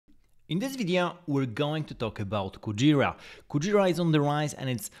In this video, we're going to talk about Kujira. Kujira is on the rise and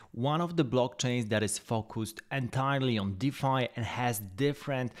it's one of the blockchains that is focused entirely on DeFi and has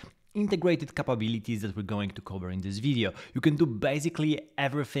different integrated capabilities that we're going to cover in this video. You can do basically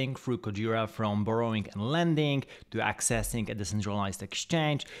everything through Kujira, from borrowing and lending to accessing a decentralized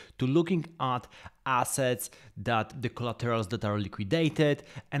exchange to looking at assets, that the collaterals that are liquidated,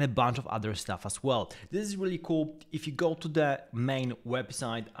 and a bunch of other stuff as well. This is really cool. If you go to the main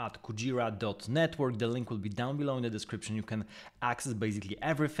website at kujira.network, the link will be down below in the description. You can access basically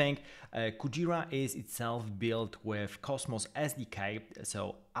everything. Kujira is itself built with Cosmos SDK,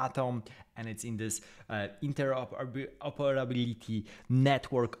 so Atom, and it's in this interoperability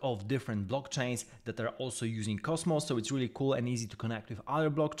network of different blockchains that are also using Cosmos. So it's really cool and easy to connect with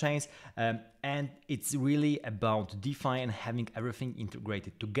other blockchains. And it's really about DeFi and having everything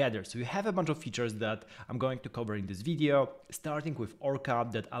integrated together. So you have a bunch of features that I'm going to cover in this video, starting with Orca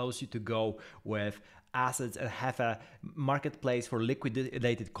that allows you to go with assets and have a marketplace for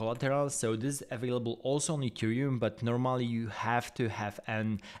liquidated collateral. So this is available also on Ethereum, but normally you have to have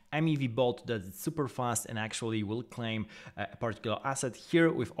an MEV bot that's super fast and actually will claim a particular asset. Here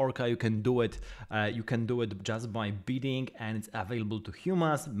with Orca, you can do it. Just by bidding, and it's available to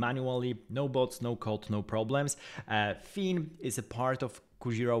humans manually. No bots, no code, no problems. Fin is a part of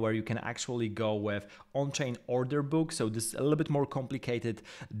Kujira where you can actually go with on-chain order book. So this is a little bit more complicated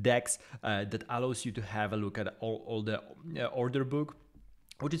DEX that allows you to have a look at all the order book,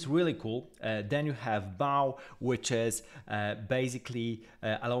 which is really cool. Then you have BAO, which is basically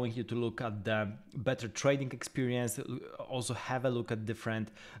allowing you to look at the better trading experience, also have a look at different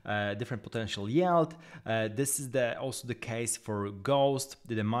potential yield. This is also the case for Ghost,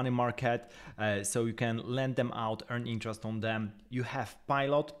 the money market. So you can lend them out, earn interest on them. You have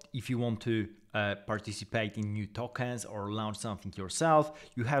Pilot if you want to participate in new tokens or launch something yourself.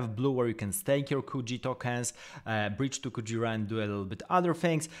 You have Blue where you can stake your KUJI tokens, bridge to Kujira and do a little bit other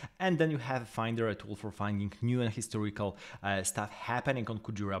things. And then you have Finder, a tool for finding new and historical stuff happening on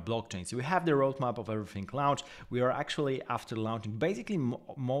Kujira blockchain. So we have the roadmap of everything launched. We are actually after launching basically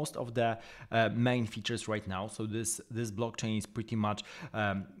most of the main features right now. So this blockchain is pretty much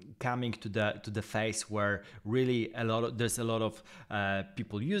coming to the phase where really there's a lot of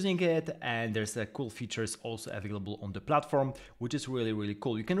people using it, and there's cool features also available on the platform, which is really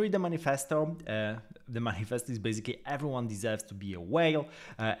cool. You can read the manifesto. The manifesto is basically everyone deserves to be a whale.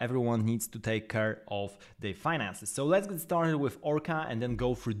 Everyone needs to take care of their finances. So let's get started with Orca and then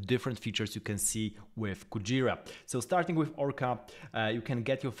go through different features you can see with Kujira. So starting with Orca, you can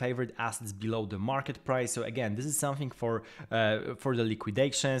get your favorite assets below the market price. So again, this is something for the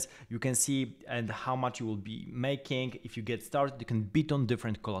liquidations. You can see and how much you will be making. If you get started, you can bid on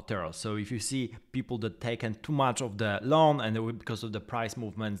different collateral. So if you see people that taken too much of the loan and because of the price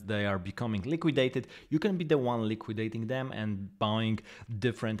movements, they are becoming liquidated, you can be the one liquidating them and buying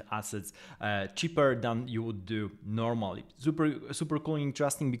different assets cheaper than you would do normally. Super cool and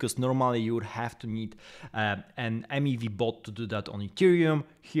interesting, because normally you would have to need an MEV bot to do that on Ethereum.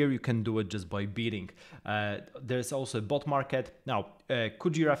 Here you can do it just by bidding. There's also a bot market. Now,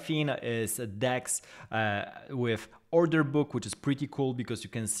 Kujira Fin is a DEX with order book, which is pretty cool because you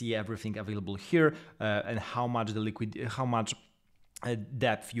can see everything available here and how much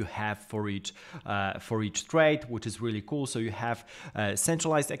depth you have for each trade, which is really cool. So you have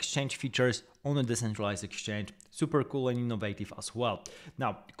centralized exchange features on a decentralized exchange. Super cool and innovative as well.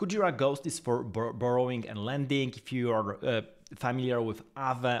 Now, Kujira Ghost is for borrowing and lending. If you are familiar with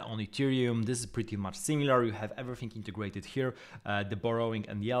Aave on Ethereum, this is pretty much similar. You have everything integrated here, the borrowing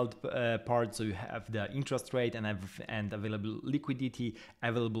and yield part. So you have the interest rate and available liquidity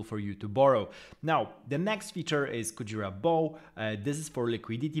available for you to borrow. Now, the next feature is Kujira BAO. This is for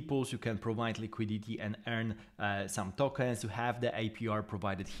liquidity pools. You can provide liquidity and earn some tokens. You have the APR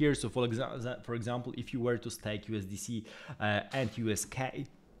provided here. So for example, if you were to stake USDC and USK,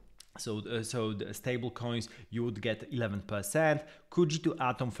 so the stable coins, you would get 11%, KUJI to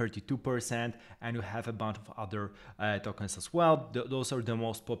Atom 32%, and you have a bunch of other tokens as well. Those are the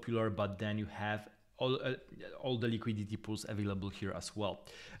most popular, but then you have all the liquidity pools available here as well.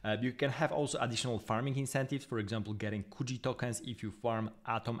 You can have also additional farming incentives, for example, getting KUJI tokens if you farm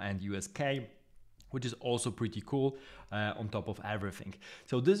Atom and USK, which is also pretty cool on top of everything.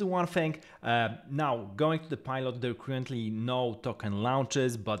 So this is one thing. Now, going to the pilot, there are currently no token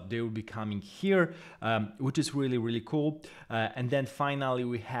launches, but they will be coming here, which is really cool. And then finally,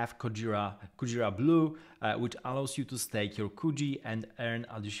 we have Kujira Blue, which allows you to stake your KUJI and earn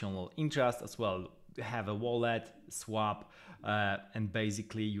additional interest as well. Have a wallet, swap, and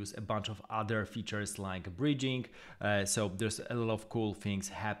basically use a bunch of other features like bridging. So there's a lot of cool things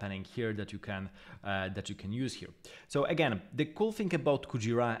happening here that you can use here. So again, the cool thing about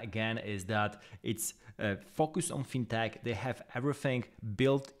Kujira again is that it's focused on fintech. They have everything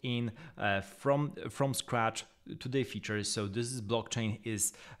built in from scratch to their features. So this blockchain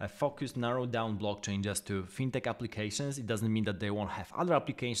is a focused, narrowed down blockchain just to fintech applications. It doesn't mean that they won't have other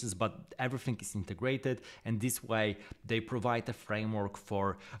applications, but everything is integrated, and this way they provide a framework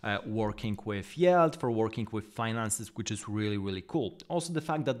for working with yield, for working with finances, which is really, really cool. Also, the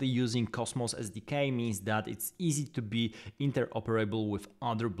fact that they're using Cosmos SDK means that it's easy to be interoperable with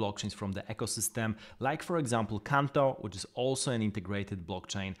other blockchains from the ecosystem, like for example Canto, which is also an integrated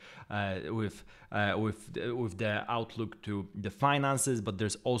blockchain with the outlook to the finances, but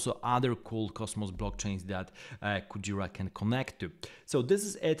there's also other cool Cosmos blockchains that Kujira can connect to. So this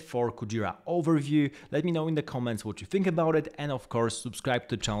is it for Kujira overview. Let me know in the comments what you think about it, and of course subscribe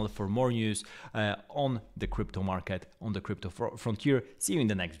to the channel for more news on the crypto market, on the crypto frontier. See you in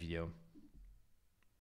the next video.